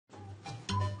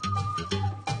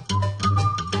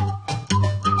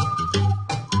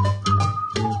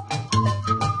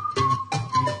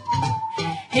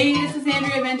Hey, this is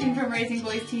Andrea Benton from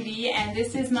Raisingboys.tv, and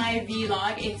this is my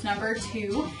vlog. It's number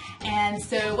 2. And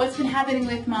so what's been happening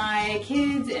with my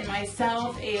kids and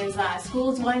myself is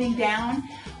school's winding down.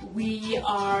 We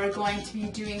are going to be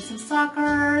doing some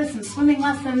soccer, some swimming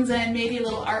lessons, and maybe a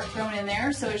little art thrown in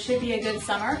there, so it should be a good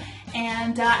summer.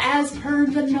 And as per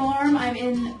the norm, I'm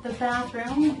in the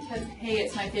bathroom because, hey,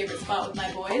 it's my favorite spot with my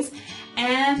boys.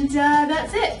 And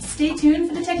that's it. Stay tuned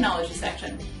for the technology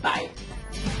section. Bye.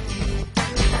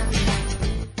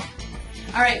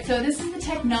 Alright, so this is the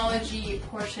technology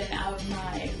portion of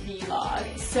my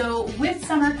vlog. So with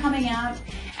summer coming up,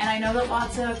 and I know that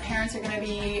lots of parents are going to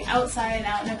be outside and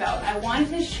out and about, I wanted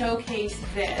to showcase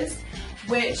this,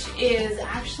 which is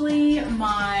actually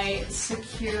my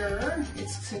SECRID,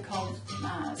 it's called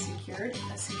SECRID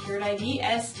ID,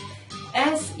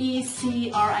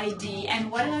 SECRID,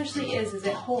 and what it actually is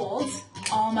it holds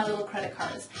all my little credit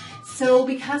cards. So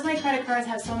because my credit cards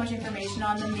have so much information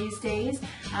on them these days,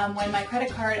 when my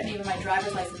credit card and even my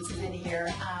driver's license is in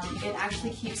here, it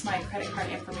actually keeps my credit card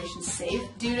information safe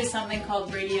due to something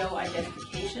called radio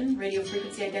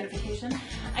frequency identification.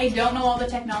 I don't know all the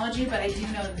technology, but I do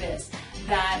know this,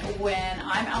 that when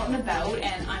I'm out and about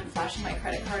and I'm flashing my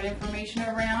credit card information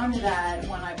around, that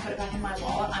when I put it back in my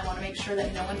wallet, I want to make sure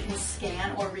that no one can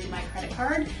scan or read my credit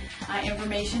card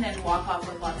information and walk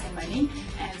off with lots of money.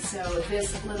 And so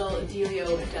this little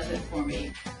dealio does it for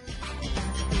me.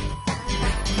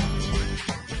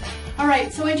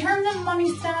 Alright, so in terms of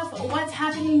mommy stuff, what's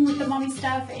happening with the mommy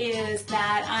stuff is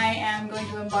that I am going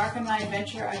to embark on my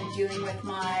adventure. I'm dealing with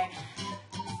my,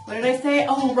 what did I say?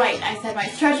 Oh right, I said my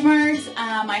stretch marks,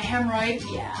 my hemorrhoids,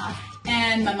 yeah,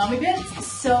 and my mommy bits.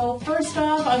 So first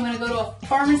off, I'm going to go to a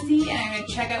pharmacy and I'm going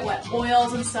to check out what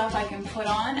oils and stuff I can put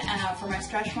on for my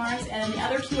stretch marks, and then the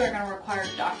other two are going to require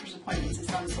doctor's appointments of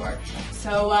some sort.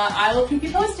 So I will keep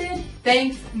you posted.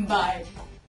 Thanks, bye.